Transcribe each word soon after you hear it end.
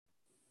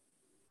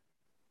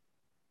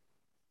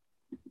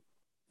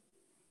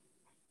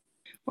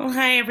Well,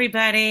 hi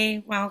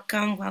everybody.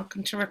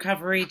 Welcome to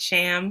Recovery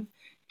Jam,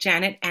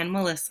 Janet and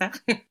Melissa.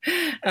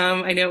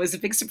 I know it was a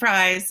big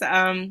surprise.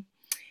 My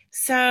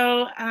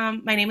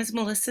name is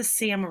Melissa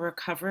C. I'm a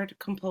recovered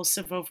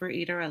compulsive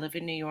overeater. I live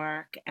in New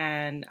York,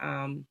 and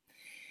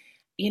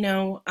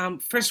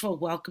first of all,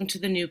 welcome to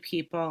the new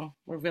people.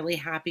 We're really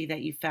happy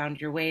that you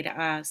found your way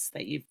to us,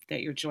 that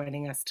you're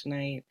joining us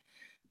tonight,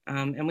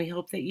 and we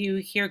hope that you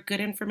hear good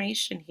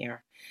information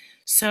here.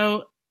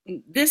 So,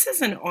 this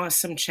is an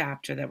awesome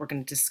chapter that we're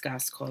going to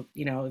discuss called,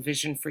 A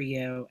Vision for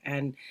You.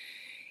 And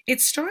it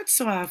starts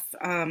off,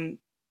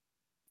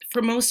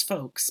 for most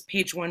folks,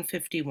 page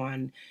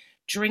 151,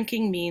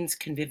 drinking means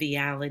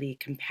conviviality,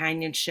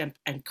 companionship,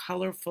 and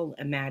colorful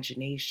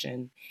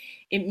imagination.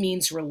 It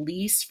means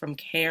release from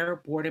care,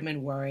 boredom,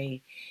 and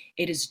worry.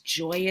 It is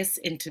joyous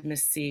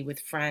intimacy with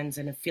friends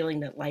and a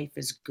feeling that life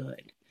is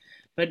good.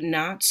 But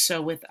not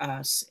so with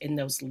us in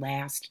those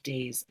last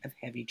days of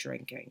heavy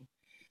drinking.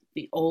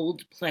 The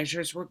old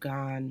pleasures were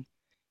gone.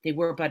 They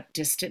were but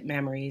distant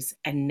memories,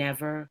 and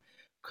never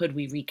could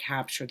we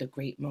recapture the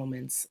great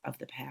moments of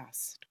the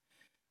past.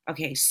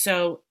 Okay,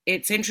 so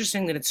it's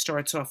interesting that it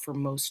starts off for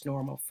most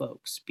normal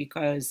folks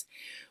because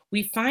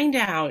we find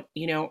out,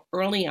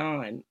 early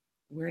on,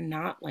 we're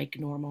not like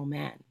normal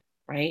men,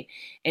 right?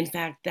 In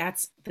fact,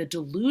 that's the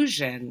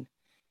delusion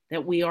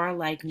that we are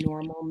like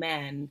normal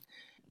men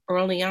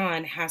early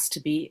on has to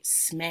be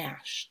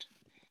smashed.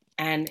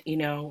 And,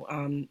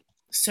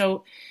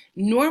 so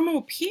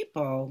normal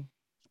people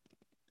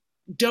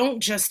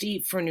don't just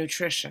eat for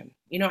nutrition.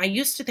 I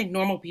used to think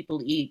normal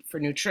people eat for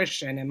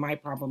nutrition, and my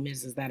problem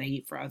is that I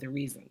eat for other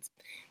reasons.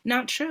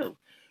 Not true.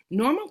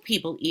 Normal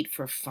people eat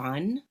for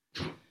fun,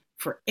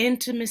 for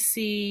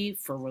intimacy,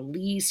 for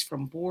release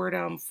from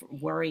boredom, for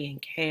worry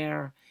and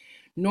care.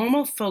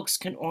 Normal folks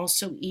can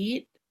also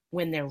eat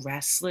when they're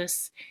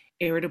restless,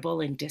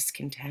 irritable, and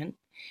discontent.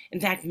 In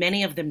fact,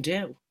 many of them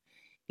do.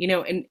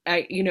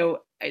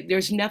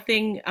 There's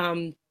nothing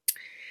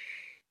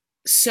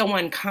so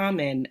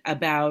uncommon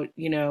about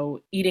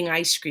eating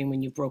ice cream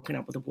when you've broken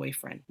up with a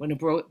boyfriend. When a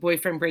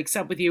boyfriend breaks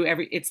up with you,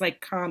 it's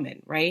like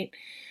common, right?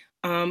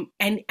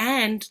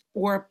 And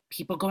or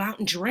people go out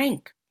and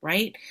drink,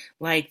 right?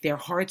 Like their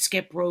hearts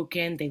get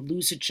broken, they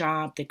lose a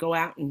job, they go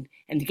out and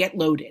get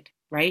loaded,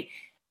 right?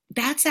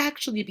 That's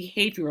actually the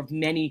behavior of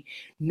many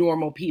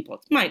normal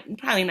people.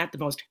 Probably not the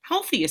most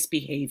healthiest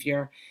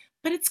behavior,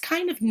 but it's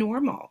kind of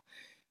normal.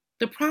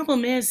 The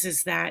problem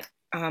is that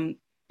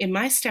in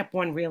my step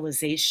one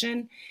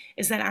realization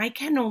is that I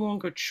can no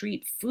longer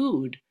treat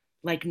food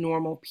like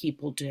normal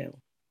people do.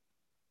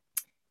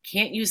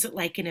 Can't use it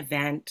like an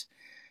event.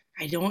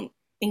 I don't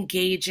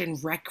engage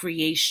in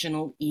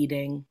recreational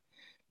eating.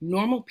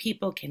 Normal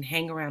people can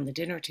hang around the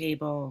dinner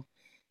table.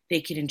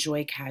 They can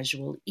enjoy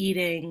casual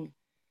eating.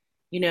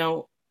 You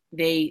know,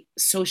 they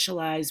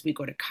socialize. We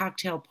go to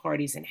cocktail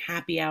parties and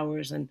happy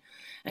hours and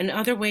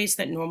other ways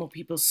that normal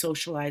people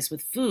socialize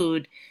with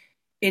food.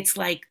 It's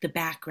like the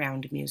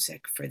background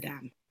music for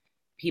them.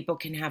 People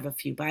can have a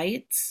few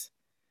bites,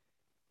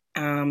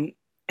 um,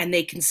 and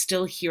they can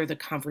still hear the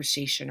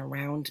conversation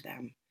around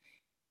them.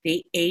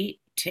 They ate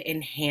to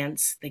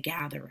enhance the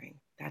gathering.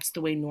 That's the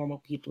way normal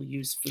people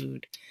use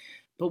food.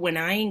 But when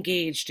I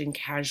engaged in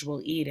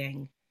casual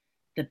eating,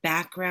 the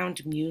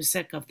background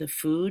music of the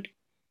food,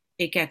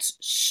 it gets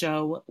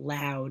so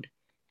loud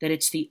that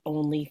it's the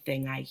only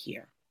thing I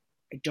hear.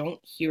 I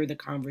don't hear the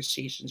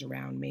conversations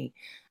around me.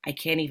 I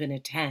can't even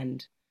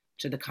attend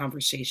to the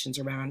conversations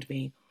around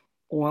me.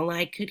 All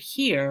I could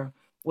hear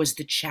was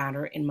the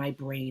chatter in my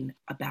brain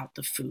about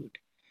the food.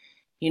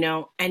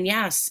 And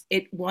yes,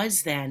 it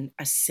was then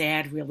a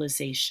sad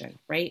realization,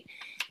 right?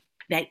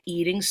 That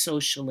eating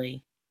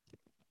socially,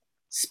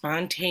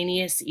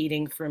 spontaneous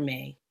eating for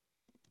me,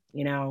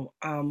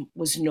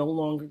 was no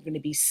longer going to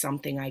be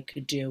something I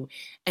could do.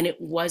 And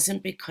it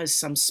wasn't because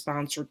some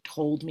sponsor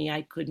told me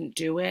I couldn't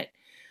do it,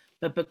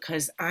 but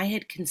because I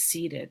had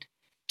conceded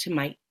to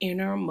my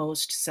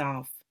innermost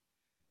self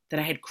that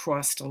I had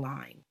crossed a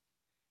line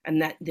and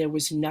that there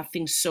was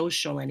nothing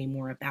social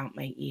anymore about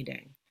my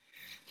eating.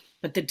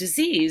 But the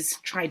disease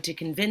tried to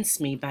convince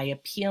me by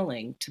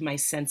appealing to my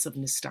sense of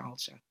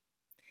nostalgia.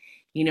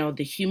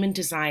 The human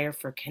desire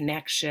for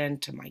connection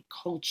to my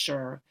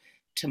culture,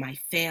 to my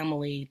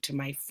family, to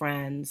my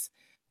friends.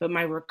 But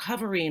my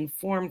recovery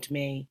informed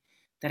me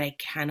that I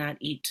cannot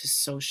eat to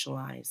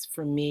socialize.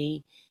 For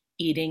me,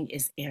 eating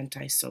is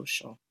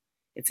antisocial.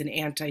 It's an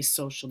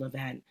antisocial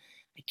event.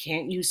 I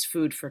can't use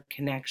food for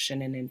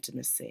connection and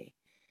intimacy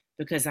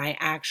because I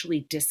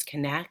actually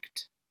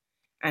disconnect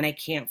and I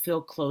can't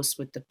feel close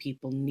with the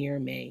people near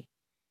me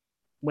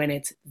when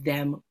it's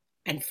them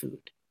and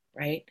food,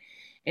 right?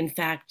 In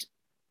fact,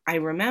 I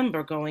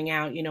remember going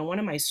out, one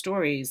of my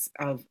stories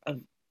of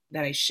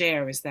that I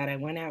share is that I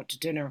went out to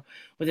dinner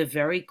with a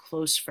very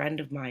close friend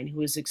of mine who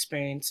was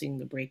experiencing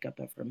the breakup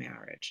of her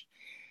marriage.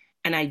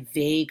 And I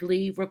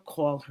vaguely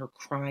recall her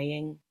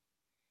crying,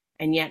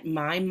 and yet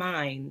my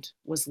mind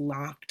was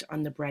locked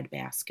on the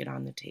breadbasket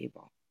on the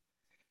table.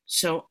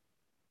 So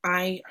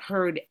I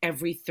heard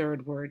every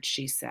third word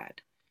she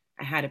said.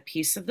 I had a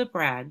piece of the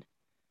bread,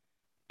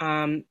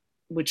 um,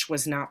 which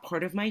was not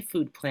part of my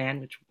food plan,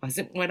 which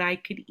wasn't what I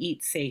could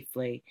eat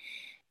safely.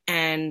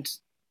 And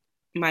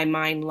my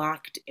mind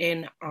locked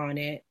in on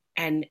it.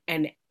 And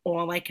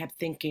all I kept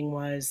thinking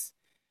was,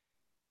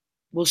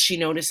 will she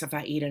notice if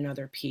I eat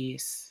another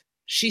piece?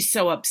 She's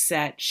so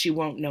upset, she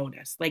won't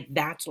notice. Like,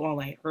 that's all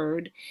I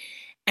heard.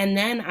 And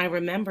then I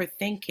remember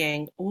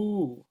thinking,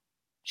 ooh,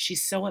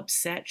 she's so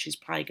upset, she's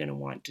probably going to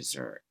want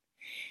dessert.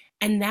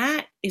 And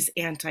that is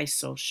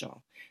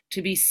antisocial,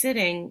 to be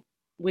sitting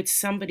with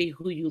somebody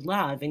who you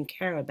love and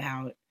care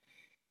about,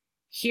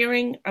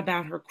 hearing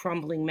about her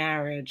crumbling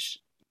marriage,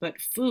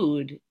 but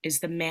food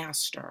is the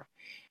master.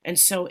 And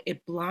so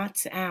it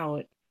blots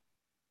out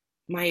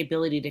my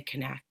ability to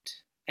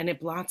connect, and it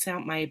blots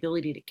out my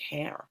ability to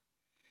care.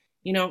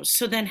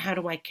 So then how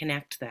do I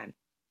connect then?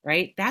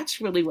 Right?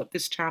 That's really what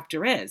this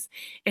chapter is.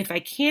 If I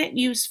can't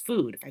use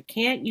food, if I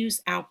can't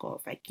use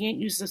alcohol, if I can't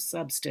use a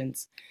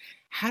substance,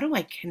 how do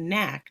I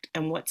connect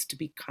and what's to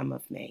become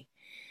of me?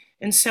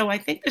 And so I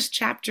think this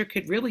chapter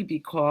could really be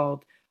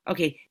called,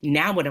 okay,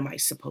 now what am I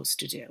supposed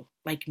to do?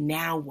 Like,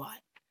 now what?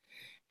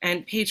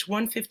 And page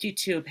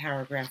 152,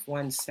 paragraph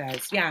 1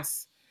 says,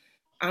 yes,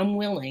 I'm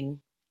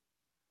willing,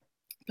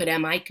 but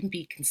am I can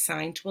be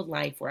consigned to a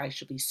life where I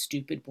shall be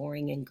stupid,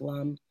 boring, and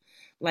glum,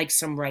 like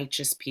some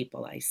righteous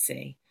people I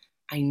see?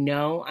 I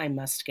know I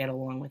must get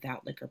along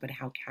without liquor, but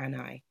how can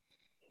I?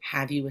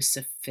 Have you a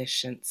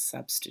sufficient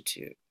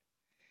substitute?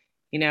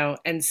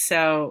 And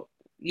so,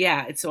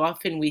 yeah, it's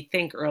often we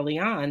think early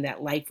on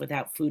that life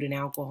without food and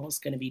alcohol is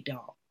going to be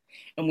dull.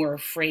 And we're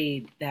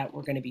afraid that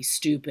we're going to be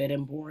stupid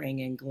and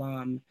boring and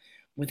glum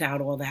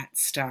without all that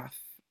stuff.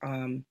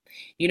 Um,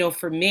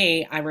 for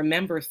me, I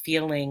remember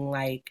feeling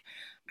like,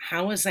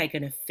 how was I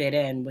going to fit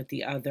in with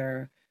the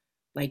other,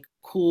 like,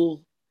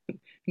 cool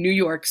New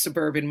York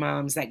suburban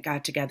moms that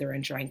got together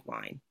and drank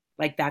wine?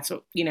 Like, that's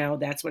what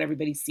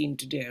everybody seemed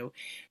to do: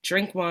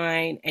 drink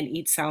wine and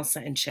eat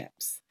salsa and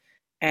chips.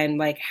 And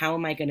like, how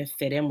am I going to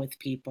fit in with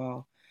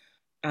people?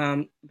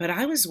 But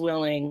I was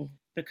willing,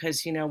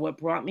 because what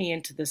brought me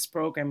into this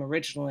program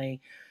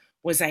originally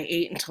was I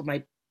ate until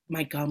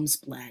my gums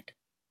bled.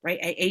 Right?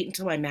 I ate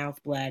until my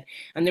mouth bled,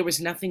 and there was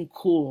nothing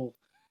cool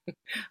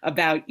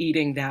about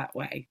eating that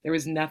way. There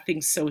was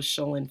nothing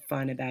social and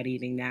fun about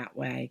eating that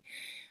way.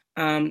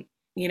 Um,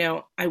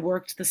 I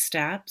worked the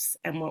steps,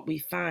 and what we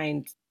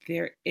find,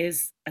 there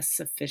is a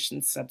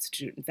sufficient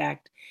substitute. In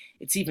fact,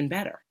 it's even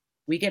better.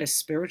 We get a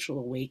spiritual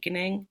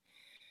awakening.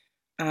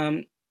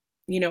 Um,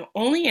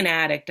 only an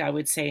addict, I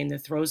would say, in the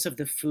throes of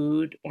the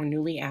food or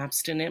newly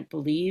abstinent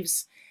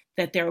believes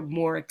that they're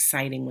more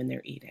exciting when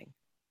they're eating.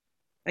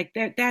 Like,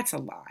 that's a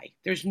lie.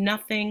 There's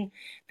nothing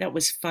that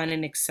was fun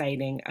and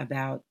exciting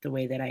about the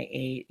way that I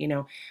ate.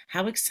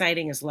 How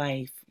exciting is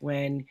life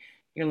when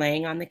you're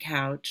laying on the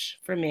couch,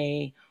 for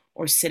me,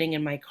 or sitting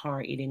in my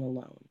car eating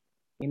alone,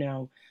 you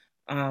know,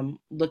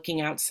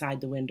 looking outside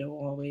the window,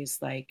 always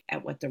like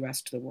at what the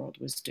rest of the world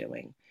was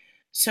doing.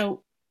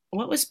 So,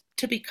 what was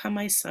to become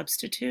my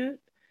substitute?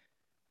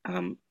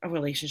 A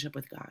relationship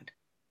with God.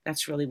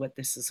 That's really what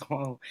this is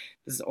all.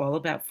 This is all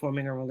about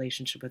forming a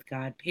relationship with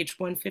God. Page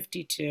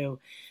 152,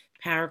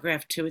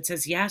 paragraph 2, it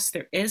says, yes,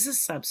 there is a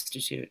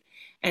substitute,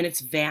 and it's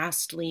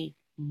vastly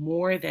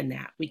more than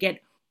that. We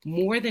get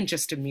more than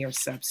just a mere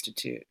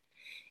substitute.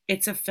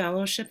 It's a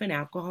fellowship in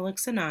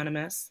Alcoholics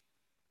Anonymous.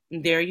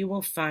 And there you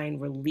will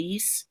find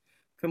release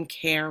from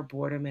care,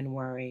 boredom, and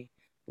worry.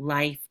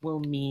 Life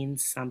will mean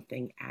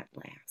something at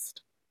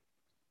last.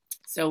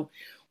 So,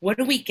 what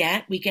do we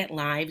get? We get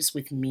lives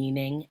with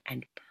meaning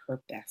and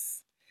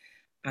purpose.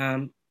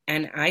 And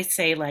I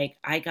say, like,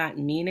 I got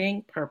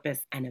meaning,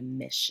 purpose, and a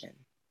mission.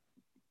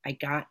 I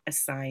got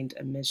assigned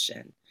a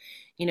mission.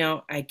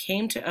 I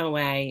came to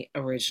OA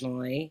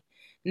originally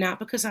not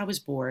because I was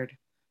bored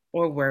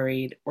or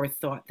worried or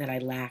thought that I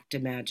lacked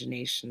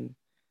imagination.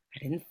 I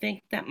didn't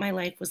think that my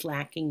life was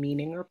lacking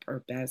meaning or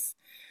purpose.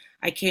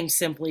 I came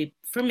simply,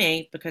 for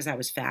me, because I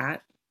was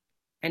fat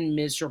and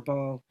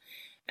miserable,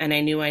 and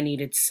I knew I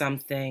needed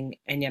something,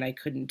 and yet I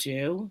couldn't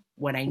do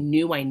what I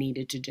knew I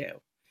needed to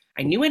do.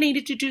 I knew I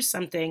needed to do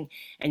something,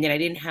 and yet I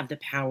didn't have the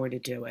power to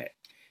do it.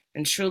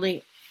 And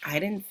truly, I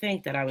didn't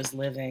think that I was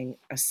living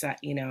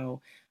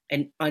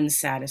an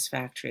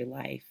unsatisfactory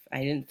life. I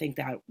didn't think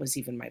that was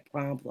even my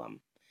problem.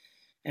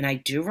 And I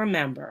do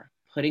remember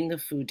putting the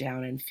food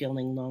down and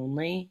feeling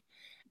lonely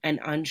and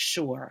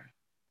unsure.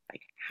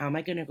 Like, how am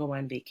I going to go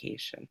on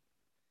vacation?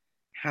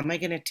 How am I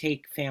going to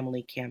take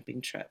family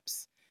camping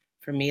trips?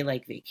 For me,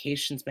 like,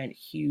 vacations meant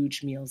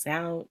huge meals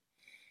out,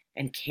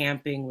 and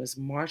camping was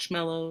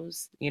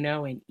marshmallows,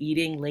 and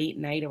eating late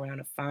night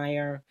around a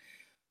fire.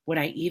 Would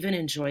I even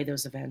enjoy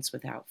those events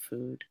without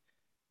food?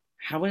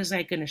 How was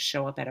I going to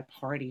show up at a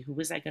party? Who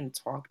was I going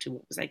to talk to?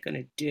 What was I going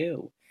to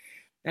do?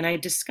 And I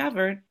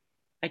discovered,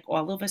 like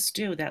all of us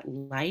do, that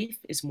life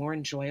is more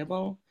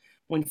enjoyable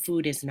when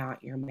food is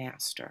not your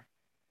master.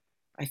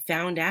 I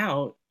found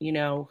out,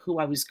 who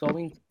I was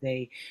going to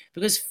be,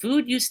 because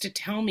food used to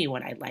tell me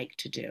what I like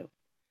to do.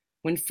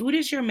 When food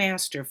is your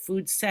master,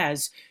 food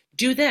says,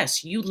 do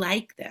this, you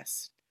like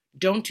this.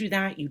 Don't do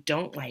that, you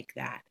don't like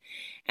that.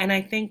 And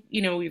I think,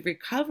 we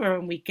recover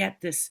and we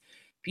get this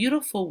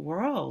beautiful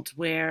world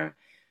where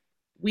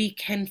we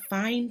can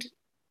find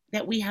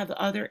that we have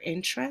other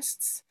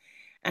interests.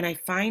 And I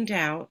find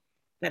out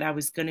that I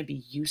was going to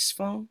be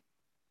useful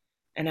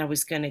and I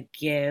was going to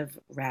give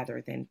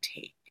rather than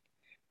take.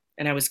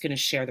 And I was going to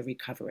share the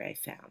recovery I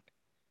found.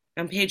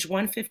 On page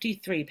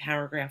 153,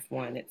 paragraph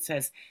 1, it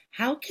says,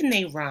 how can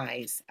they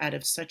rise out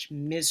of such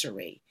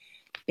misery,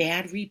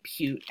 bad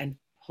repute, and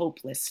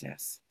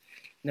hopelessness?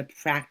 And the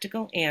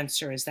practical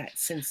answer is that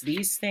since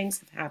these things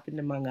have happened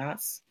among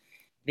us,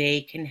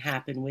 they can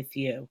happen with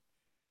you.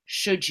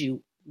 Should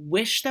you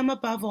wish them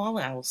above all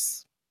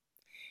else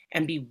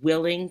and be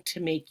willing to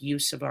make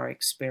use of our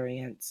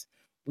experience,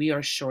 we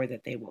are sure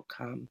that they will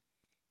come.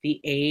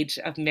 The age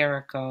of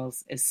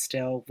miracles is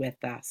still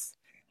with us.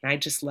 And I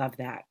just love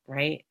that,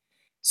 right?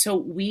 So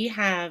we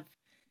have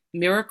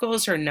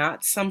miracles are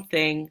not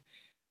something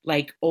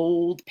like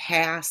old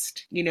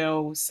past,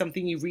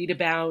 something you read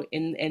about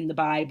in the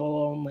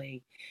Bible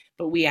only,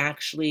 but we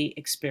actually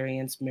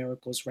experience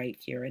miracles right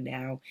here and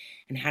now.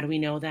 And how do we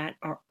know that?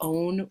 Our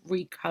own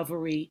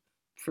recovery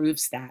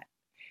proves that,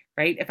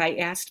 right? If I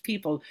asked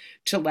people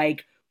to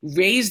like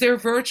raise their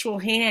virtual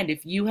hand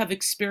if you have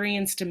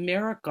experienced a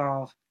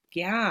miracle,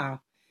 yeah,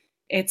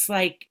 it's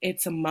like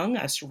it's among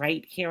us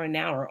right here and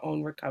now. Our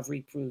own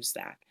recovery proves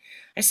that.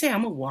 I say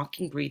I'm a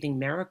walking, breathing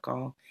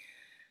miracle.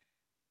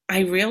 I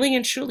really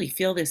and truly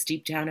feel this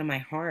deep down in my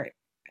heart,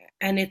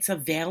 and it's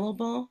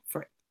available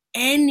for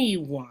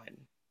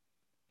anyone.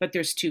 But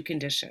there's two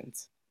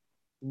conditions.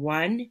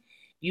 One,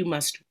 you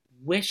must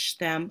wish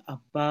them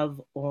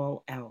above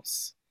all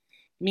else,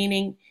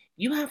 meaning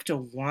you have to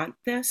want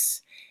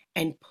this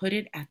and put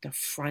it at the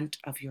front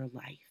of your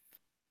life.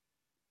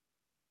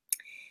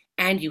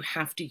 And you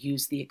have to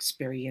use the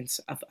experience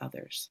of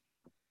others.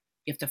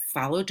 You have to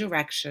follow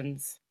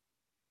directions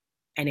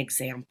and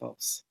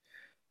examples,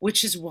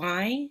 which is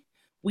why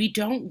we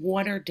don't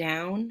water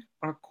down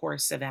our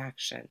course of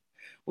action,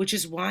 which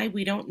is why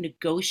we don't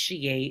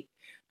negotiate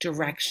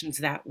directions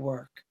that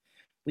work.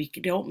 We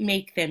don't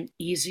make them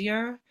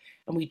easier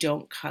and we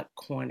don't cut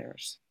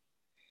corners.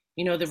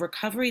 The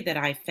recovery that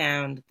I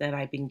found that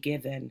I've been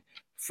given,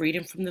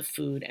 freedom from the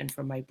food and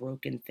from my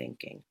broken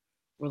thinking,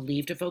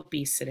 relieved of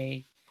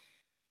obesity.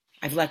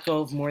 I've let go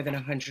of more than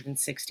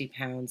 160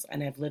 pounds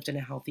and I've lived in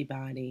a healthy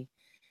body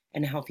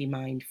and a healthy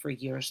mind for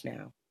years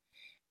now.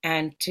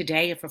 And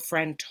today, if a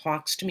friend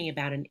talks to me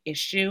about an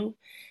issue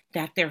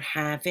that they're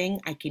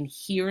having, I can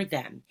hear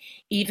them,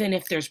 even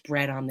if there's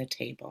bread on the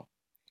table,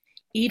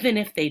 even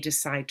if they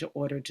decide to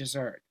order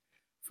dessert.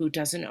 Food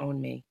doesn't own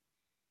me.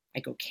 I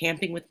go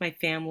camping with my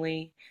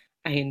family.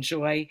 I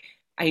enjoy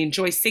I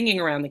enjoy singing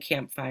around the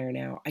campfire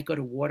now. I go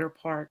to water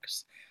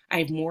parks. I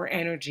have more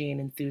energy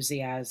and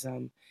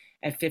enthusiasm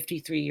at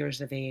 53 years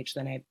of age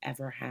than I've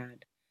ever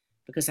had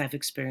because I've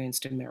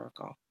experienced a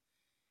miracle.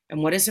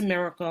 And what is a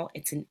miracle?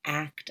 It's an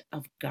act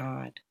of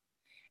God.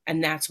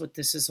 And that's what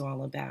this is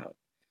all about.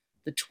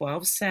 The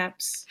 12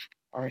 steps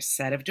are a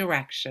set of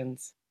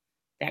directions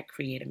that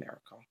create a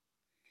miracle.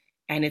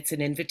 And it's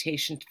an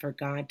invitation for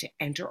God to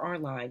enter our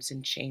lives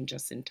and change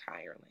us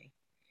entirely.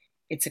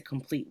 It's a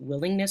complete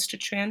willingness to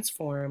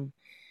transform.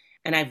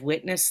 And I've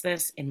witnessed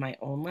this in my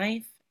own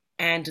life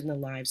and in the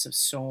lives of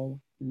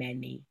so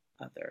many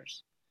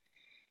others.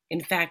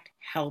 In fact,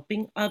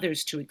 helping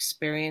others to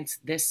experience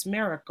this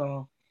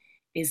miracle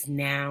is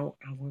now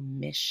our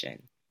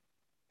mission.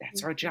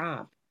 That's our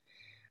job.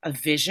 A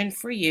vision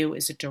for you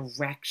is a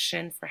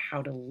direction for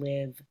how to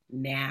live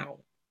now,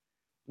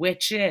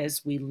 which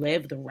is we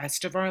live the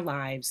rest of our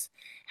lives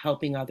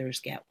helping others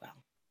get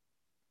well.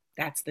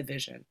 That's the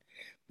vision.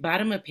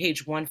 Bottom of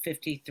page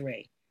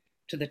 153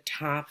 to the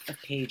top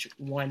of page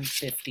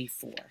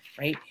 154,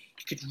 right?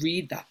 You could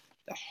read the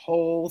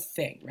whole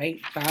thing, right?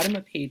 Bottom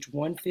of page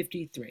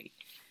 153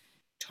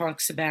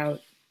 talks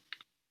about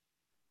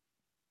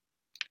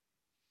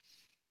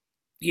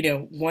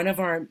one of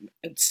our,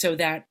 so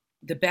that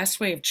the best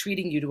way of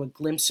treating you to a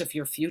glimpse of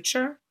your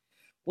future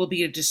will be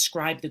to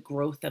describe the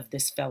growth of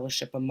this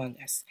fellowship among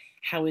us,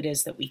 how it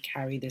is that we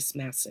carry this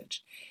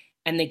message.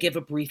 And they give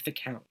a brief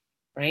account,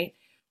 right?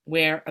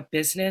 Where a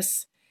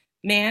business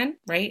man,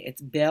 right?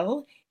 It's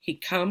Bill. He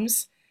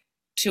comes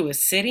to a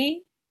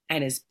city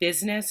and his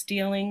business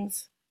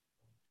dealings,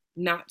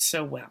 not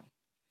so well.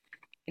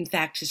 In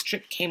fact, his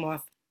trip came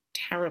off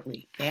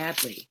terribly,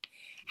 badly.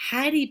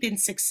 Had he been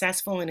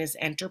successful in his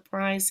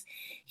enterprise,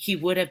 he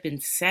would have been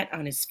set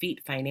on his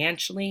feet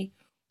financially,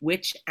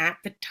 which at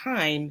the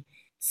time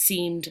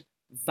seemed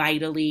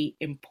vitally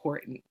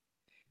important.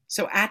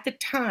 So at the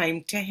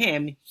time, to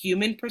him,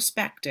 human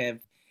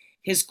perspective,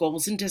 his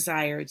goals and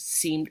desires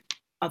seemed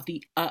of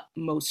the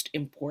utmost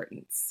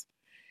importance.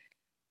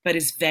 But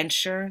his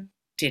venture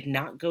did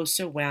not go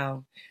so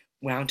well,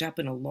 wound up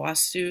in a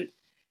lawsuit,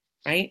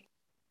 right?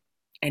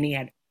 And he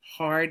had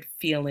hard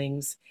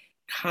feelings,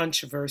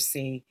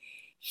 controversy.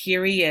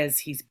 Here he is,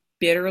 he's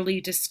bitterly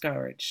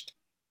discouraged,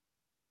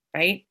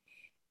 right?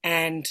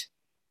 And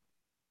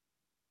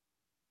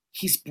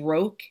he's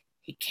broke.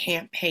 He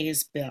can't pay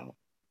his bill.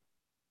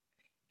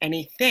 And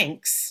he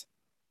thinks,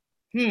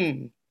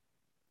 I'm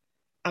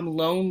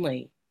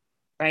lonely,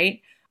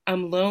 right?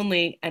 I'm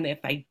lonely. And if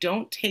I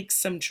don't take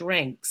some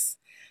drinks,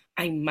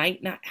 I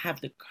might not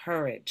have the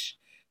courage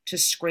to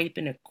scrape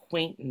an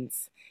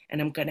acquaintance and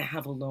I'm going to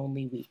have a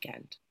lonely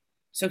weekend.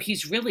 So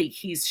he's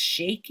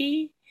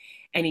shaky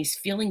and he's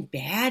feeling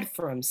bad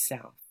for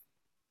himself,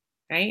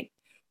 right?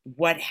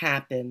 What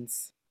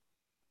happens?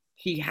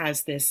 He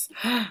has this,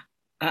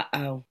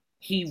 uh-oh.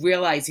 He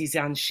realizes he's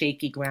on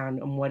shaky ground.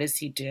 And what does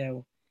he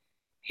do?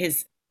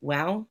 His,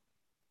 well,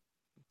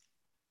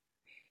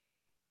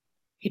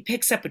 he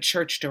picks up a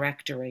church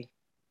directory.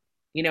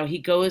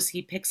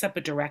 He picks up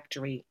a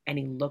directory and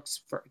he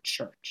looks for a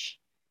church.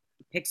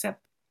 He picks up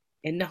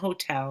in the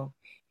hotel,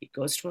 he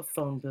goes to a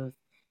phone booth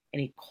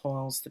and he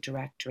calls the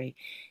directory.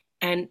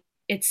 And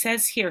it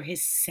says here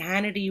his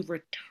sanity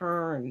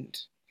returned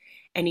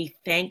and he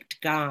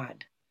thanked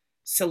God.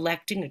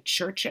 Selecting a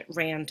church at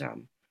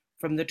random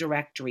from the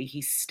directory,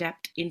 he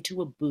stepped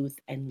into a booth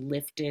and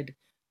lifted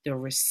the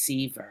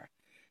receiver.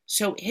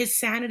 So his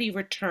sanity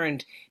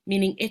returned,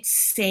 meaning it's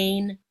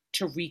sane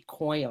to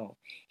recoil.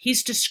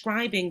 He's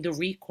describing the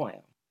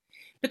recoil.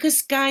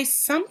 Because, guys,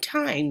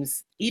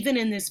 sometimes, even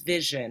in this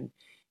vision,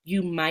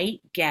 you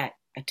might get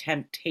a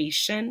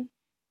temptation,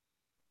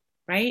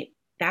 right?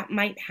 That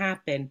might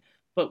happen,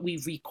 but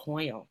we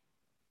recoil,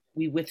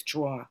 we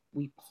withdraw,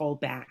 we pull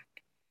back.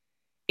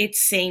 It's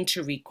sane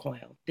to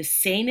recoil. The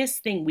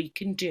sanest thing we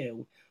can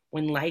do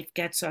when life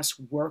gets us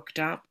worked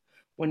up,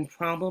 when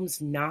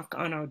problems knock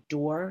on our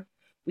door,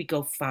 we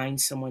go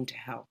find someone to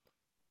help.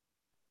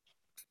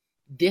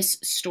 This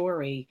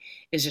story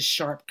is a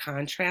sharp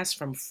contrast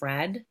from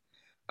Fred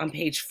on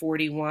page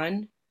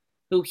 41,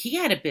 who he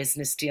had a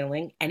business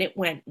dealing and it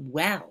went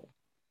well.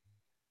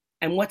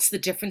 And what's the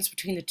difference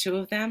between the two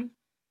of them?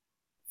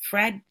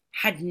 Fred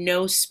had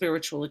no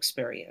spiritual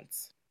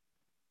experience,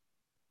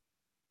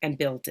 and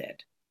Bill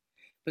did.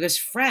 Because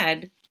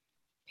Fred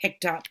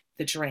picked up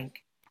the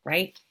drink,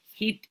 right?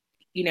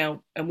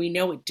 And we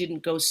know it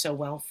didn't go so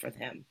well for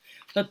him.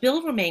 But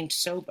Bill remained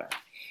sober.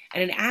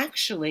 And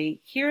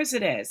actually, here as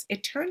it is,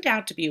 it turned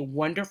out to be a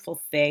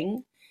wonderful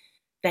thing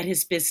that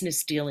his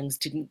business dealings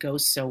didn't go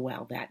so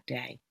well that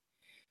day.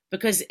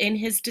 Because in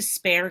his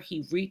despair,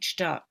 he reached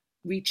out,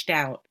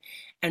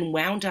 and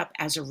wound up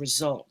as a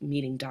result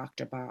meeting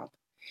Dr. Bob.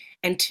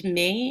 And to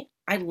me,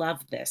 I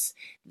love this.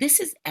 This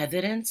is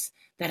evidence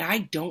that I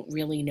don't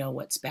really know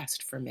what's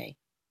best for me,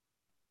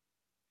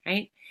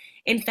 right?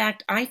 In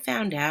fact, I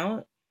found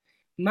out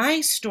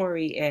my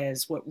story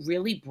is what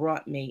really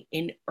brought me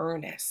in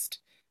earnest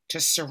to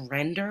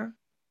surrender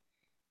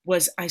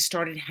was I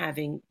started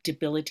having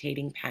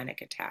debilitating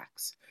panic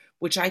attacks,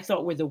 which I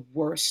thought were the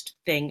worst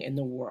thing in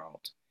the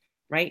world,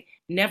 right?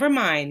 Never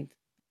mind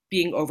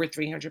being over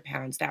 300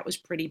 pounds, that was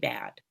pretty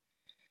bad.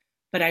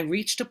 But I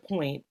reached a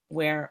point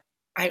where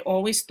I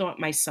always thought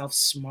myself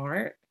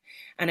smart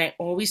and I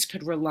always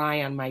could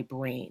rely on my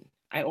brain.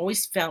 I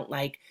always felt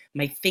like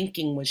my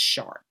thinking was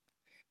sharp.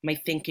 My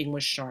thinking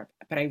was sharp.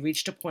 But I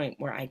reached a point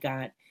where I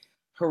got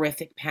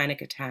horrific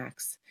panic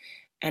attacks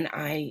and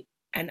I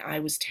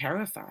was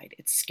terrified.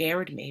 It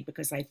scared me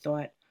because I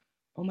thought,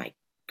 oh my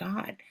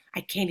God,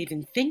 I can't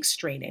even think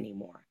straight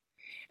anymore.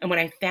 And what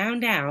I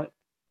found out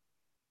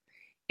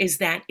is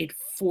that it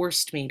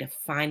forced me to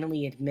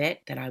finally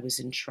admit that I was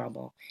in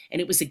trouble. And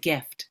it was a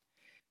gift.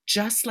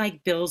 Just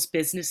like Bill's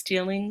business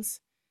dealings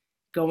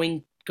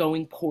going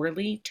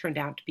poorly turned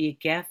out to be a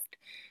gift,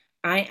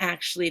 I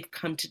actually have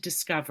come to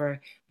discover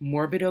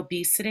morbid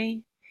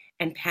obesity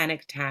and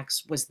panic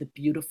attacks was the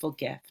beautiful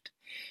gift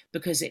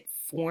because it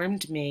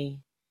forced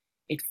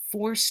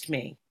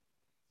me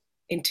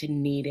into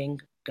needing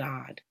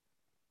God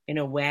in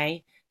a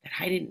way that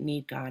I didn't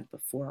need God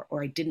before,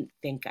 or I didn't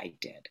think I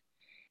did.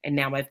 And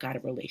now I've got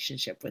a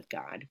relationship with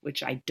God,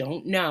 which I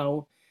don't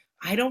know.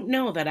 I don't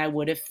know that I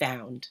would have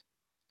found.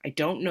 I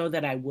don't know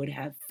that I would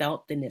have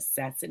felt the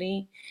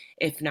necessity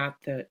if not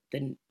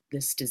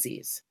this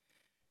disease.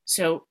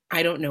 So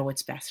I don't know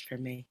what's best for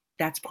me.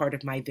 That's part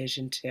of my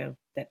vision too,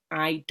 that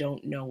I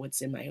don't know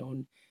what's in my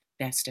own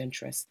best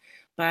interest.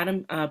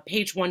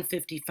 Page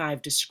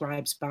 155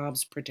 describes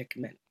Bob's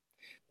predicament.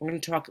 We're going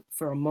to talk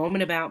for a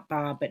moment about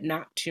Bob, but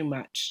not too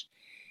much.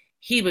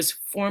 He was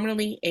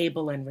formerly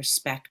able and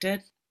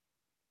respected,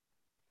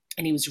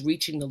 and he was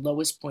reaching the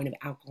lowest point of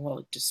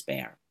alcoholic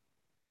despair,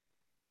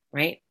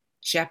 right?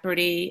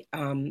 Jeopardy,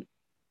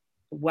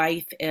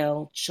 wife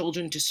ill,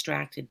 children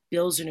distracted,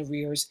 bills in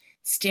arrears,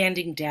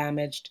 standing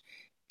damaged,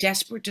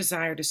 desperate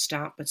desire to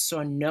stop, but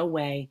saw no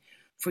way,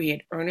 for he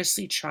had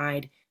earnestly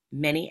tried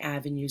many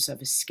avenues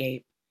of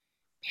escape.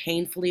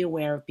 Painfully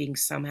aware of being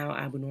somehow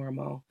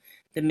abnormal,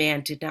 the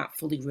man did not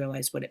fully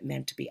realize what it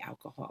meant to be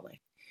alcoholic.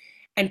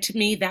 And to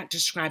me, that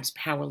describes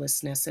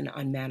powerlessness and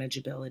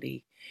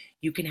unmanageability.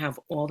 You can have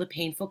all the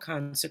painful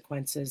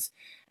consequences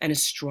and a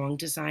strong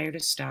desire to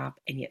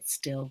stop, and yet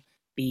still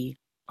be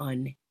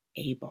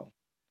unable.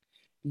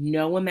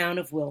 No amount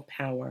of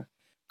willpower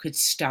could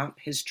stop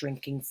his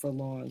drinking for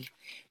long.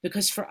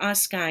 Because for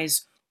us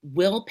guys,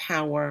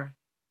 willpower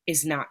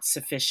is not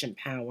sufficient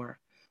power.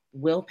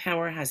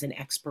 Willpower has an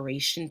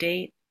expiration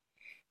date.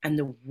 And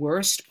the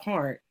worst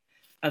part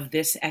of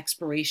this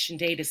expiration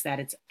date is that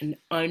it's an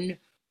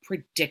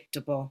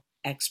unpredictable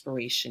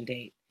expiration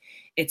date.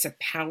 It's a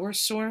power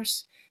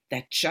source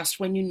that just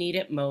when you need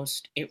it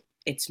most,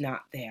 it's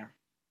not there,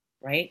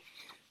 right?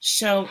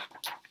 So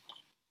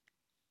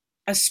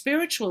a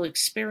spiritual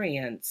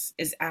experience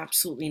is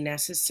absolutely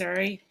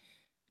necessary,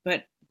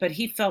 but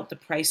he felt the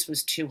price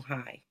was too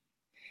high.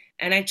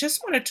 And I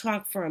just want to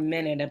talk for a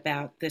minute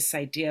about this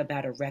idea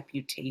about a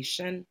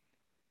reputation,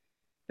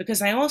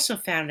 because I also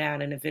found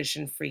out in a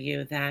vision for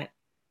you that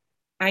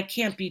I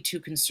can't be too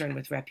concerned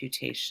with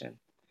reputation.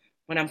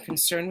 When I'm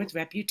concerned with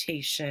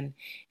reputation,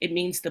 it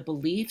means the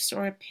beliefs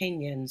or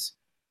opinions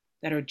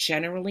that are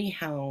generally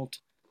held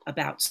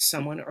about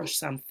someone or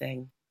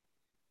something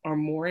are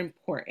more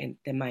important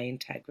than my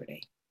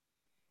integrity.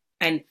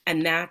 And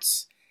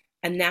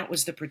that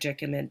was the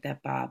predicament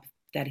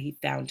that he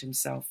found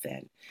himself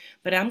in.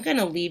 But I'm going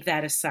to leave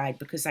that aside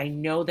because I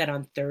know that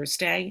on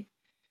Thursday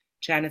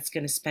Janet's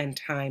going to spend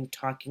time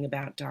talking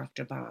about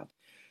Dr. Bob.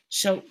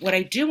 So what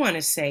I do want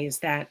to say is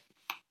that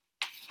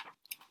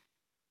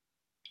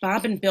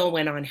Bob and Bill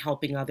went on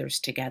helping others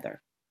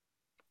together.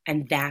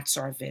 And that's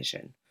our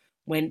vision.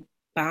 When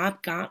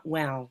Bob got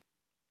well,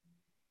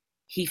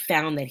 he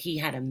found that he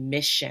had a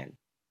mission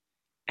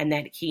and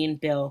that he and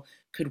Bill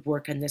could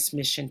work on this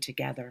mission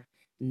together.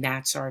 And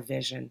that's our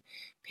vision.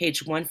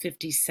 Page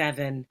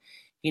 157,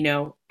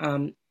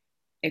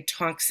 it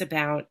talks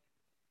about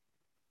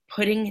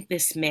putting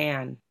this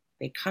man,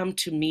 they come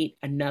to meet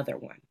another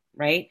one,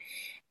 right?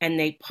 And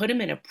they put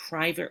him in a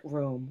private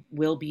room,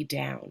 will be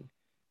down.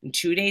 And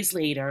 2 days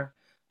later,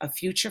 a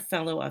future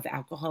fellow of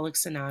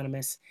Alcoholics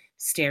Anonymous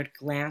stared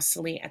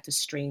glassily at the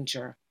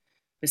stranger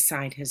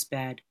beside his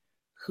bed.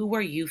 Who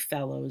are you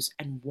fellows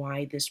and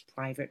why this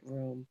private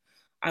room?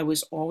 I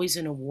was always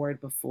in a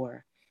ward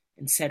before,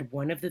 and said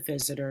one of the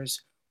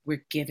visitors,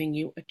 we're giving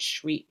you a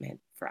treatment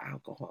for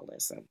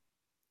alcoholism.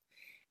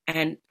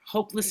 And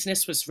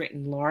hopelessness was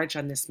written large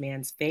on this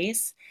man's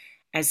face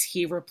as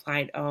he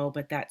replied, oh,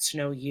 but that's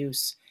no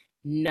use.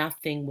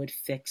 Nothing would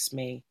fix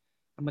me.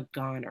 I'm a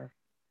goner.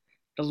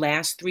 The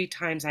last 3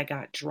 times I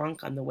got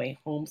drunk on the way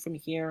home from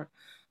here,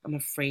 I'm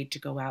afraid to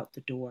go out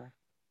the door.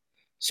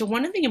 So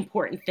one of the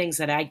important things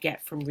that I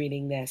get from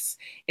reading this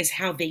is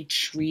how they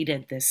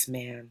treated this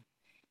man.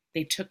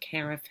 They took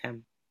care of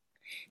him.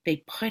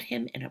 They put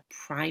him in a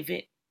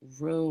private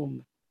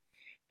room.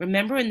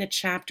 Remember in the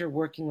chapter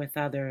Working with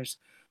Others,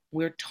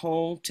 we're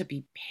told to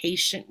be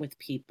patient with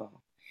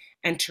people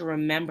and to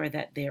remember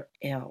that they're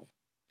ill.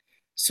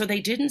 So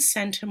they didn't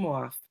send him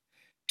off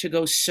to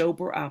go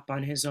sober up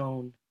on his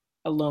own,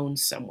 alone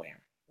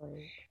somewhere.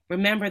 Right.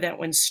 Remember that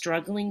when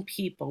struggling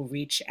people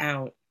reach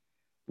out,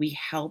 we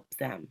help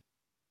them.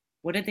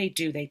 What did they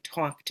do? They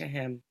talked to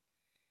him.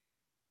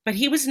 But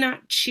he was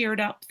not cheered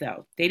up,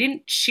 though. They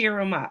didn't cheer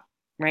him up,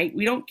 right?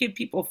 We don't give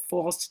people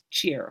false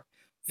cheer,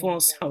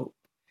 false hope.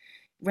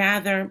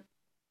 Rather,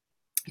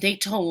 they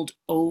told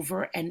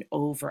over and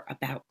over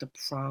about the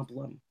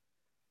problem.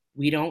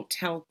 We don't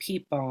tell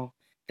people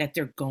that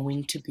they're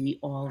going to be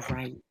all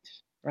right,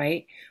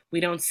 right?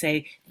 We don't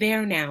say,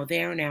 there now,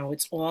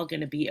 it's all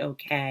going to be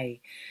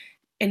okay.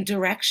 And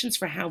directions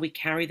for how we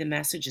carry the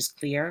message is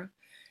clear,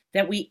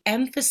 that we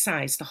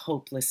emphasize the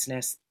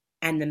hopelessness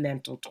and the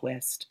mental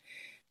twist.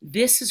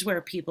 This is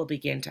where people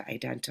begin to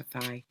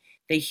identify.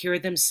 They hear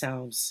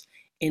themselves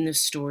in the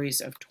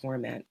stories of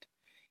torment.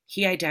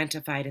 He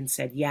identified and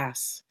said,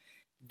 yes,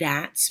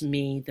 that's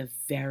me, the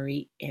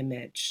very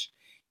image.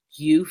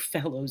 You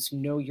fellows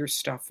know your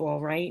stuff all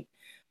right,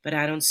 but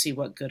I don't see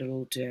what good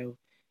it'll do.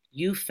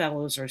 You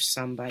fellows are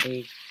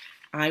somebody.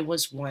 I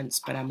was once,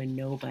 but I'm a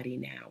nobody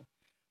now.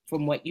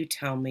 From what you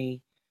tell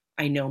me,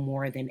 I know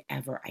more than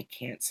ever. I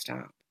can't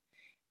stop.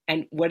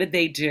 And what did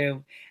they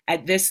do?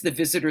 At this, the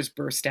visitors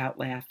burst out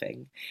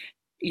laughing,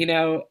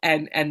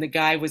 and the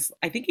guy was,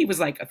 I think he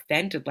was like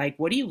offended, like,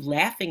 what are you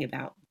laughing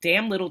about?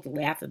 Damn little to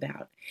laugh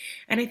about.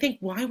 And I think,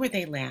 why were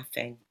they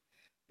laughing?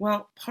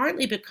 Well,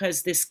 partly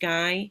because this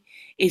guy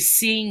is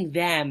seeing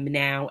them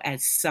now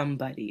as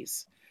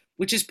somebodies,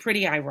 which is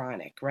pretty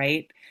ironic,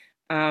 right?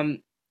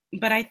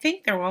 But I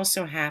think they're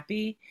also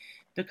happy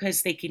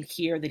because they can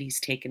hear that he's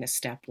taken a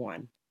step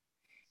one.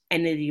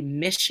 And the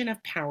admission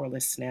of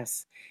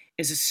powerlessness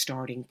is a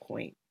starting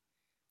point.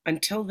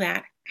 Until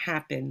that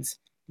happens,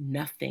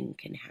 nothing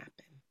can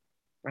happen,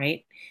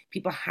 right?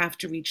 People have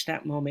to reach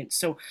that moment.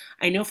 So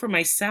I know for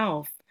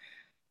myself,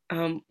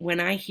 when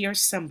I hear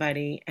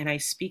somebody and I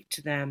speak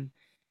to them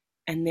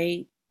and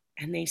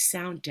they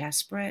sound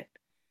desperate,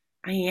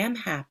 I am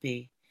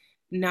happy.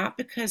 Not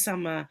because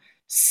I'm a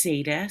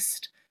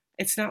sadist.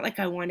 It's not like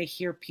I want to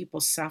hear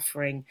people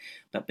suffering,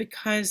 but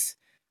because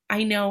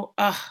I know,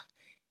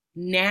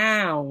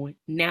 now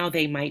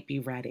they might be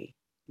ready.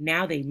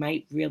 Now they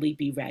might really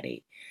be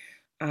ready.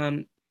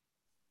 And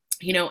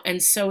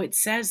so it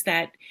says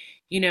that,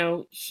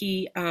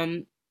 he,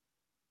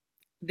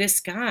 this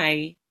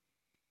guy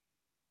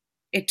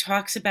It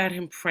talks about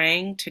him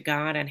praying to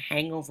God on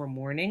hangover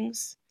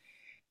mornings,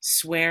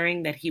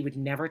 swearing that he would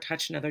never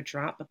touch another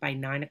drop, but by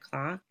 9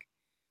 o'clock,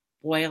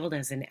 boiled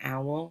as an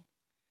owl.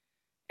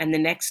 And the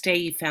next day,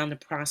 he found the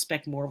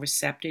prospect more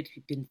receptive.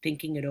 He'd been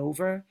thinking it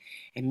over.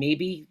 And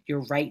maybe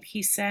you're right,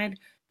 he said.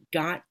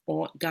 God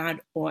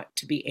ought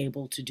to be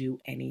able to do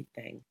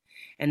anything.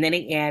 And then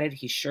he added,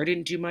 he sure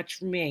didn't do much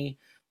for me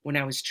when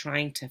I was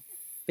trying to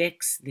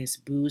fix this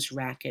booze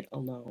racket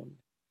alone.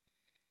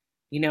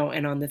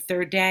 And on the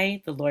third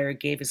day, the lawyer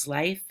gave his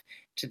life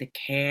to the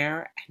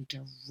care and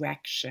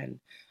direction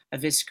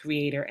of his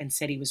creator and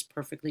said he was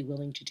perfectly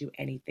willing to do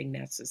anything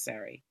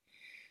necessary.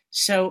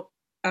 So,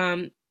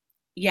 um,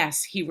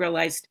 yes, he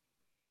realized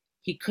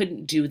he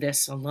couldn't do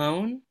this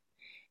alone,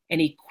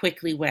 and he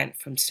quickly went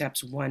from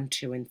steps 1,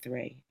 2, and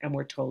 3, and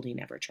we're told he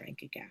never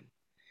drank again.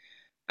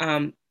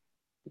 Um,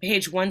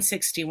 Page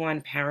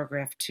 161,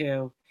 paragraph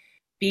 2,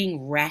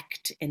 being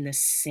wrecked in the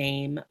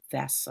same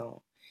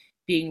vessel,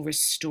 being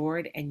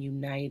restored and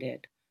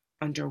united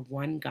under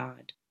one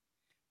God,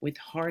 with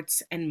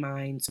hearts and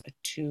minds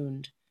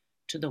attuned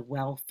to the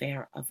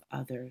welfare of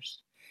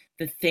others.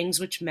 The things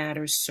which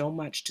matter so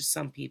much to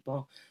some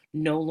people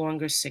no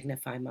longer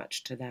signify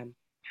much to them.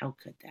 How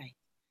could they?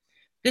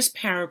 This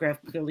paragraph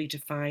clearly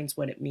defines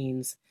what it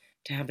means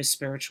to have a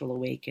spiritual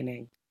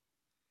awakening.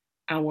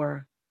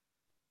 Our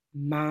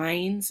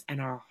minds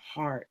and our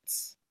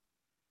hearts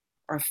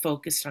are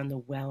focused on the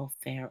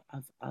welfare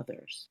of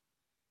others.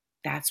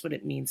 That's what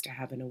it means to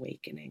have an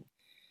awakening.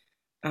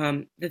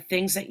 The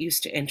things that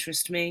used to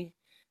interest me,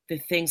 the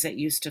things that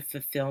used to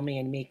fulfill me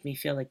and make me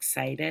feel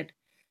excited,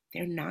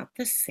 they're not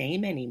the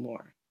same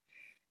anymore.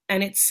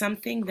 And it's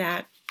something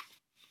that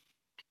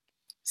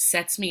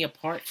sets me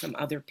apart from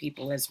other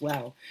people as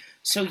well.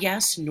 So,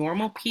 yes,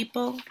 normal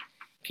people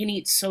can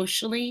eat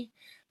socially,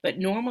 but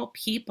normal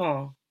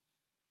people,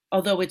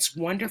 although it's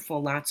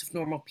wonderful, lots of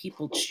normal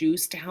people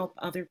choose to help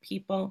other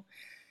people,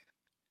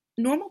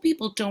 normal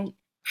people don't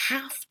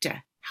have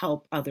to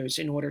help others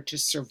in order to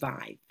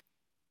survive.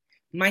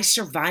 My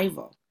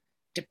survival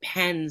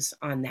depends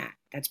on that.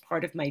 That's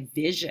part of my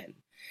vision.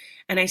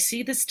 And I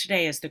see this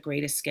today as the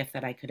greatest gift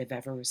that I could have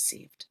ever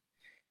received.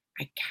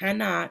 I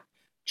cannot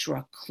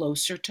draw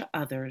closer to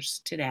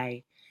others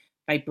today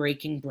by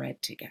breaking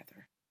bread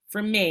together.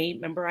 For me,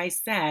 remember I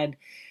said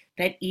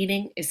that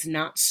eating is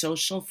not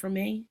social for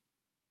me,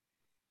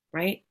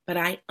 right? But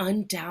I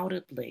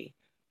undoubtedly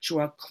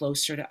draw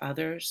closer to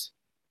others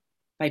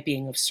by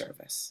being of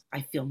service.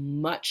 I feel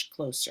much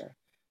closer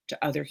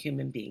to other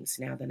human beings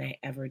now than I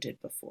ever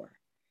did before.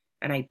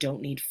 And I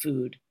don't need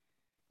food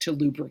to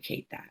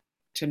lubricate that,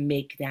 to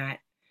make that,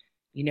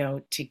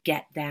 to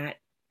get that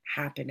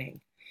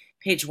happening.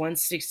 Page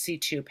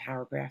 162,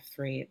 paragraph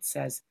 3, it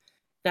says,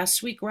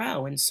 thus we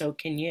grow, and so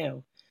can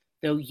you,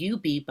 though you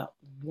be but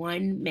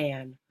one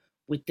man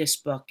with this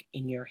book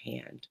in your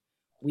hand.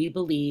 We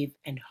believe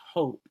and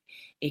hope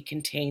it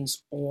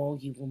contains all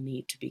you will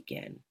need to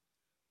begin.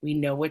 We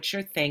know what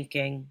you're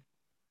thinking.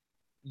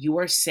 You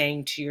are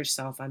saying to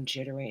yourself, I'm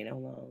jittery and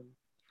alone.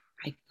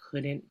 I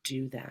couldn't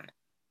do that.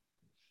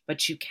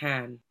 But you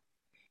can.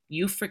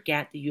 You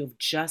forget that you have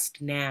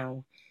just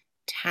now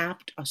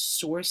tapped a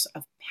source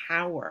of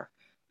power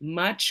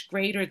much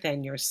greater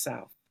than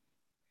yourself.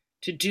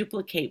 To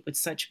duplicate with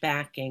such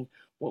backing,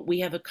 what we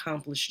have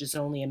accomplished is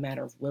only a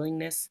matter of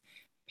willingness,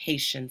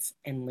 patience,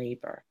 and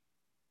labor.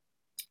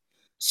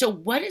 So,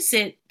 what is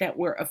it that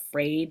we're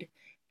afraid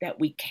that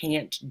we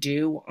can't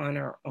do on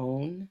our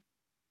own?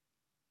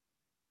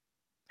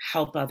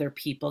 Help other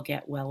people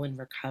get well and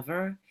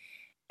recover.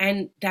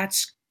 And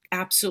that's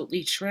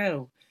absolutely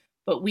true.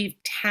 But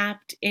we've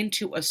tapped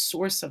into a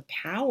source of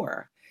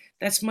power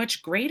that's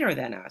much greater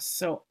than us.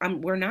 So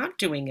we're not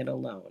doing it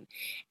alone.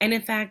 And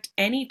in fact,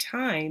 any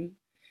time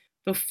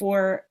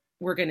before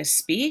we're going to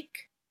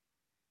speak,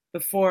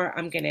 before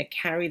I'm going to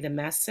carry the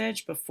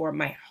message, before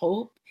my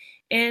hope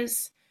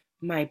is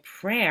my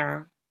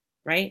prayer,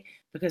 right?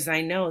 Because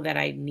I know that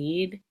I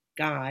need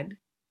God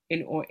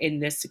in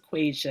this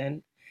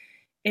equation,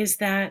 is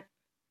that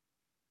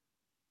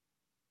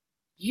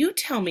you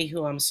tell me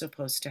who I'm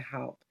supposed to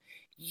help.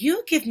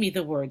 You give me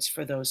the words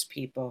for those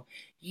people.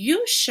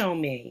 You show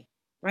me,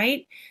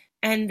 right?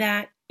 And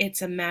that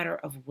it's a matter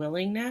of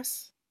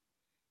willingness,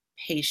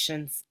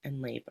 patience,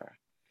 and labor.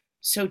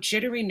 So,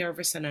 jittery,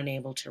 nervous, and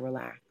unable to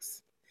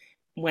relax.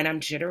 When I'm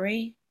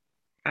jittery,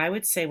 I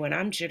would say when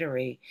I'm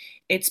jittery,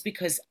 it's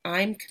because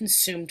I'm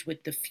consumed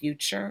with the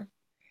future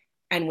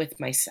and with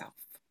myself.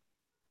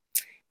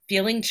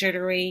 Feeling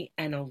jittery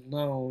and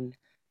alone,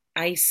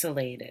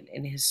 isolated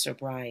in his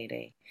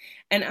sobriety.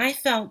 And I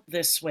felt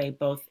this way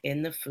both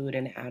in the food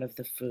and out of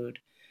the food.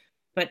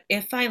 But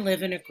if I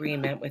live in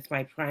agreement with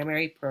my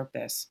primary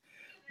purpose,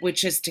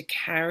 which is to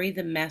carry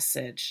the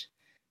message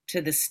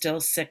to the still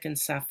sick and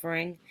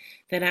suffering,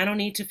 then I don't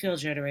need to feel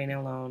jittery and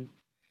alone.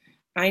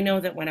 I know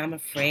that when I'm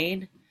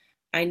afraid,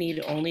 I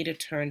need only to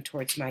turn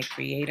towards my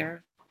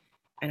Creator,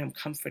 and I'm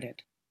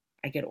comforted.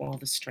 I get all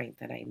the strength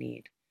that I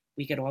need.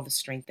 We get all the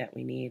strength that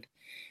we need.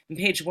 On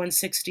page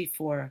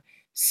 164,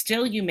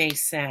 still you may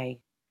say,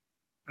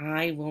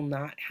 I will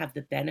not have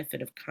the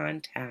benefit of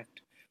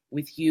contact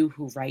with you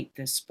who write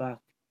this book.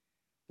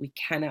 We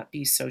cannot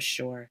be so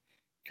sure.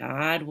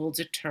 God will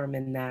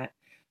determine that.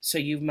 So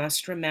you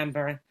must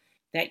remember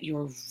that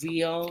your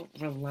real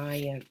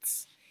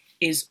reliance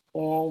is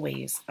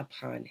always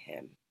upon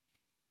Him.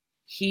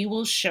 He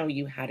will show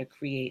you how to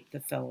create the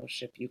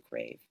fellowship you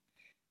crave.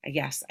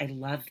 Yes, I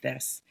love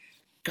this.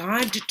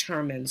 God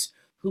determines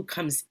who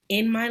comes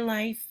in my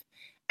life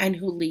and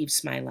who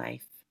leaves my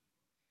life.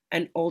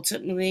 And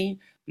ultimately,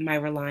 my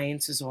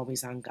reliance is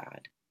always on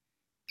God.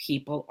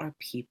 People are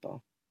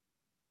people.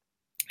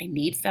 I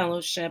need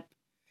fellowship,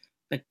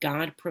 but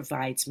God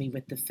provides me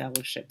with the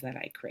fellowship that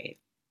I crave.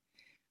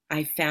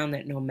 I found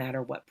that no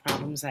matter what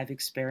problems I've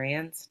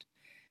experienced,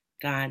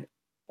 God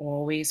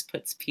always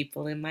puts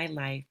people in my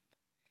life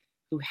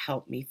who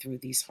help me through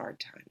these hard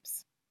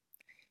times.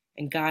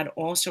 And God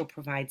also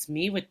provides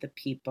me with the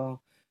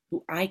people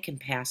who I can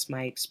pass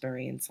my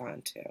experience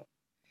on to.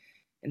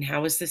 And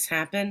how has this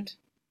happened?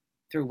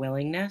 Through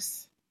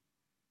willingness,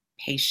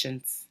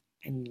 patience,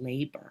 and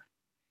labor.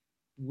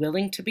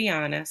 Willing to be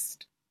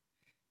honest,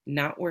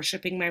 not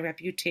worshiping my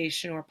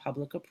reputation or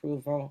public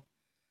approval,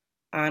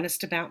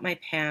 honest about my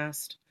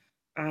past,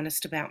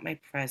 honest about my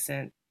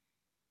present,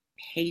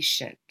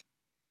 patient.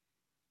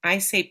 I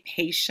say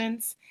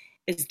patience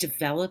is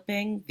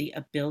developing the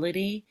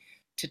ability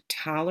to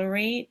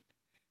tolerate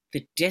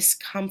the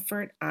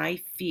discomfort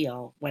I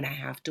feel when I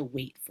have to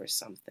wait for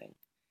something.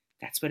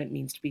 That's what it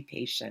means to be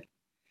patient.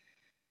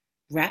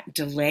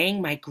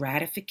 Delaying my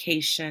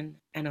gratification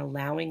and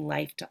allowing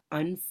life to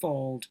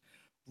unfold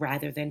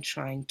rather than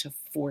trying to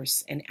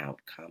force an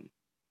outcome.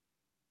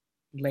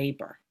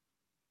 Labor,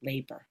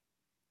 labor.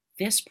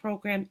 This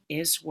program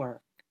is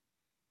work.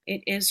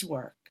 It is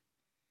work.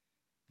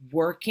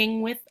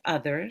 Working with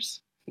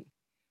others,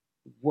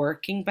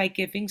 working by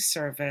giving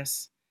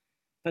service,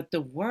 but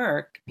the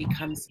work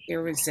becomes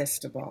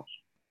irresistible.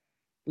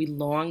 We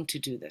long to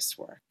do this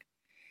work.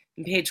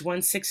 On page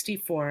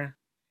 164,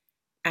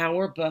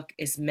 our book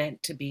is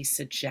meant to be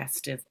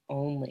suggestive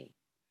only.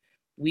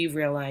 We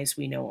realize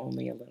we know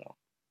only a little.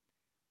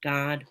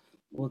 God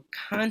will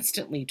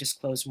constantly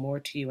disclose more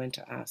to you and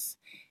to us.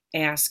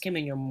 Ask Him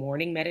in your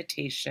morning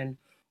meditation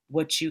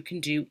what you can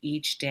do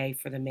each day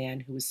for the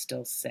man who is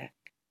still sick.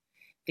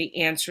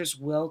 The answers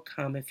will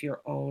come if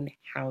your own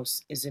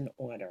house is in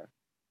order.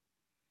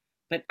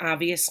 But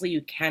obviously,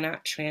 you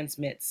cannot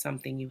transmit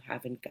something you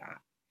haven't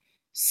got.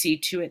 See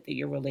to it that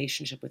your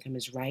relationship with Him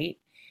is right,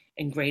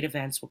 and great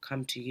events will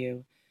come to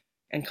you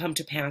and come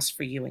to pass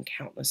for you and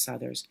countless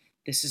others.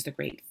 This is the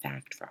great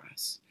fact for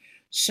us.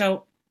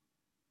 So,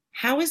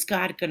 how is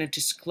God going to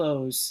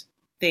disclose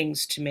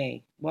things to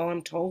me? Well,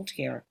 I'm told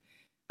here,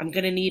 I'm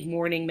going to need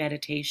morning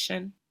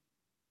meditation,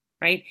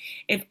 right?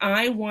 If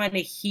I want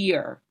to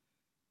hear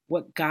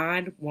what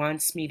God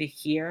wants me to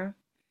hear,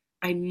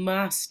 I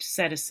must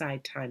set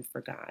aside time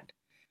for God.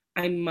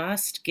 I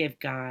must give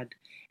God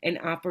an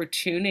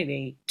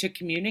opportunity to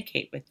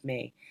communicate with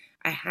me.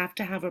 I have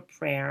to have a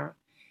prayer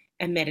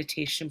and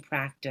meditation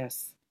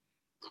practice.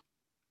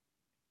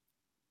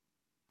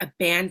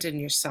 Abandon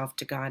yourself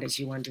to God as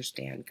you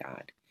understand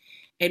God.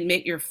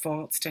 Admit your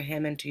faults to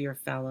Him and to your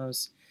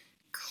fellows.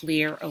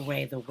 Clear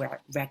away the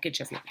wreckage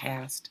of your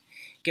past.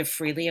 Give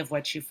freely of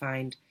what you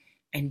find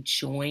and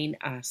join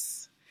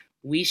us.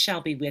 We shall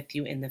be with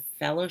you in the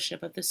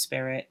fellowship of the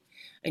Spirit,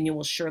 and you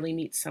will surely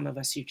meet some of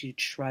us who do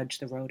trudge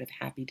the road of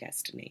happy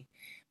destiny.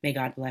 May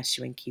God bless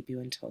you and keep you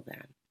until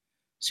then.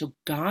 So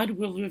God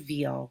will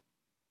reveal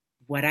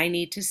what I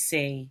need to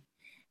see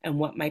and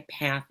what my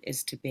path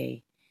is to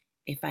be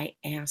if I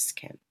ask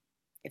Him,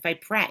 if I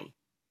pray.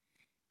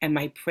 And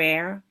my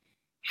prayer,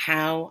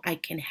 how I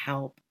can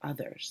help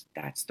others.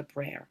 That's the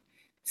prayer.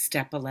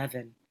 Step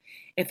 11.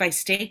 If I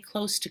stay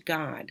close to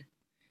God,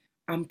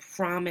 I'm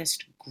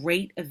promised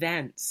great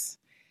events.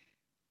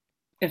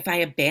 If I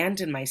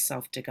abandon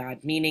myself to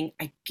God, meaning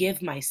I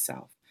give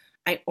myself,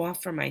 I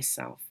offer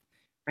myself,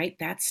 right?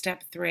 That's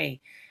step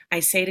 3. I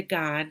say to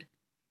God,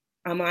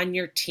 I'm on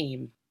your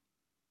team.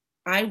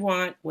 I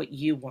want what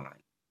you want.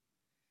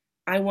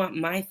 I want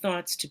my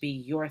thoughts to be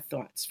your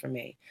thoughts for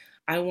me.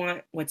 I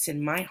want what's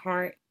in my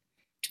heart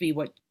to be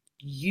what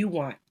you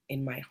want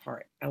in my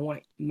heart. I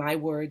want my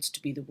words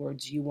to be the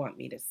words you want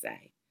me to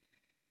say.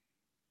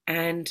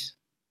 And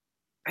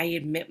I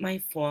admit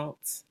my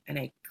faults and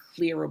I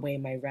clear away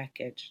my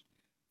wreckage,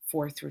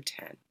 4 through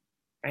 10,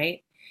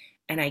 right?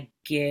 And I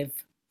give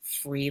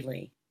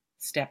freely,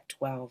 step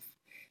 12.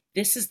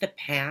 This is the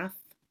path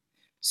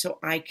so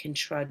I can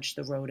trudge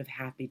the road of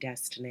happy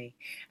destiny.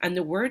 And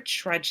the word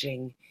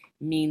trudging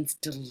means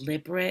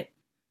deliberate,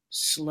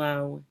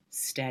 slow,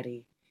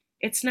 steady.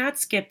 It's not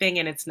skipping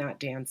and it's not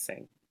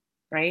dancing,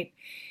 right?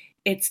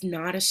 It's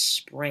not a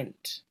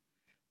sprint.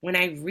 When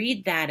I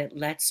read that, it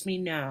lets me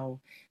know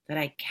that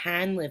I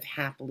can live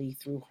happily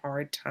through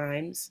hard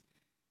times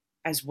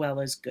as well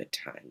as good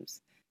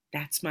times.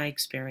 That's my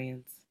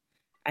experience.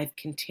 I've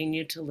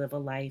continued to live a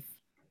life,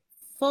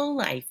 full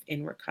life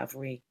in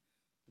recovery,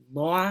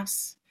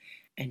 loss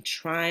and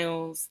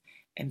trials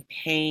and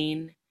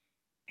pain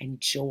and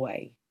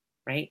joy,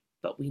 right?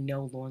 But we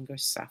no longer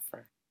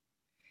suffer.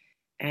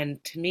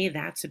 And to me,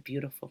 that's a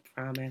beautiful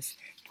promise.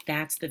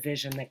 That's the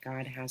vision that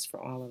God has for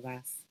all of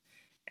us.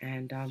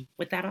 And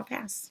with that, I'll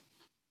pass.